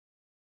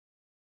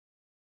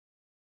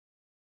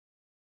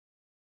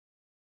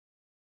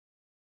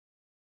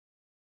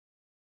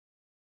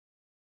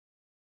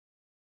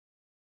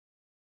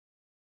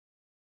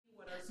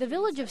The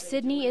village of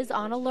Sidney is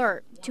on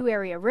alert. Two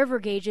area river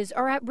gauges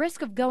are at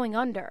risk of going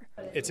under.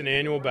 It's an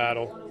annual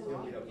battle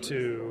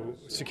to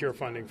secure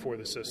funding for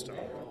the system.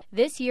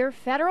 This year,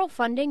 federal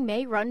funding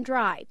may run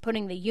dry,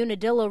 putting the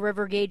Unadilla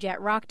River Gauge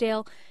at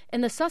Rockdale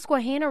and the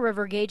Susquehanna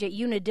River Gauge at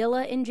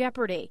Unadilla in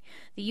jeopardy.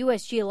 The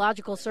U.S.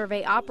 Geological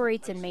Survey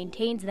operates and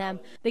maintains them.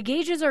 The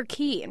gauges are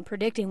key in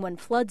predicting when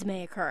floods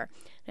may occur,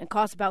 and it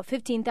costs about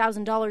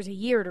 $15,000 a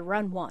year to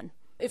run one.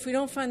 If we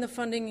don't find the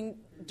funding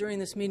during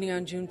this meeting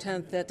on June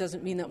 10th, that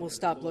doesn't mean that we'll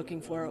stop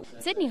looking for it.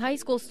 Sidney High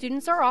School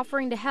students are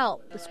offering to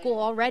help. The school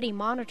already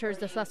monitors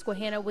the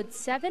Susquehanna with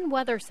 7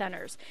 weather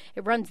centers.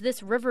 It runs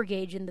this river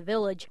gauge in the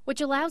village, which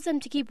allows them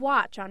to keep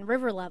watch on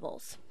river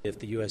levels. If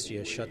the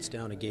USGS shuts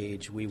down a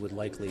gauge, we would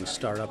likely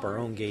start up our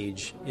own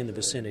gauge in the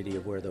vicinity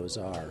of where those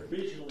are.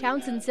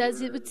 Townsend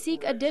says it would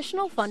seek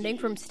additional funding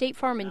from State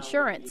Farm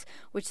Insurance,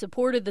 which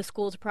supported the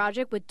school's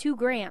project with 2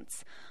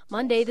 grants.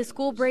 Monday, the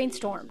school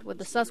brainstormed with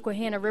the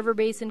Susquehanna River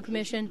Basin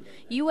Commission,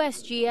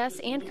 USGS,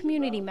 and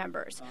community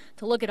members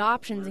to look at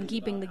options in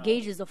keeping the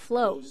gauges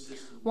afloat.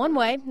 One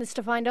way is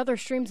to find other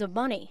streams of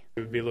money.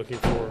 We would be looking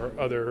for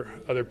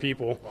other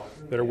people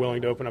that are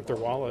willing to open up their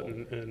wallet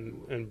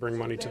and bring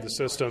money to the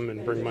system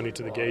and bring money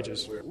to the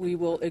gauges. We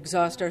will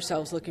exhaust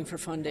ourselves looking for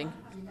funding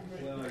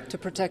to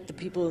protect the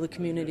people of the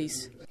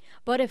communities.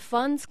 But if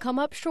funds come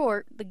up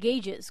short, the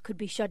gauges could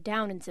be shut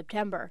down in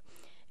September.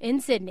 In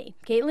Sidney,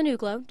 Caitlin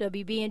Uklo,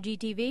 WBNG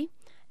TV,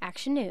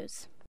 Action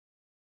News.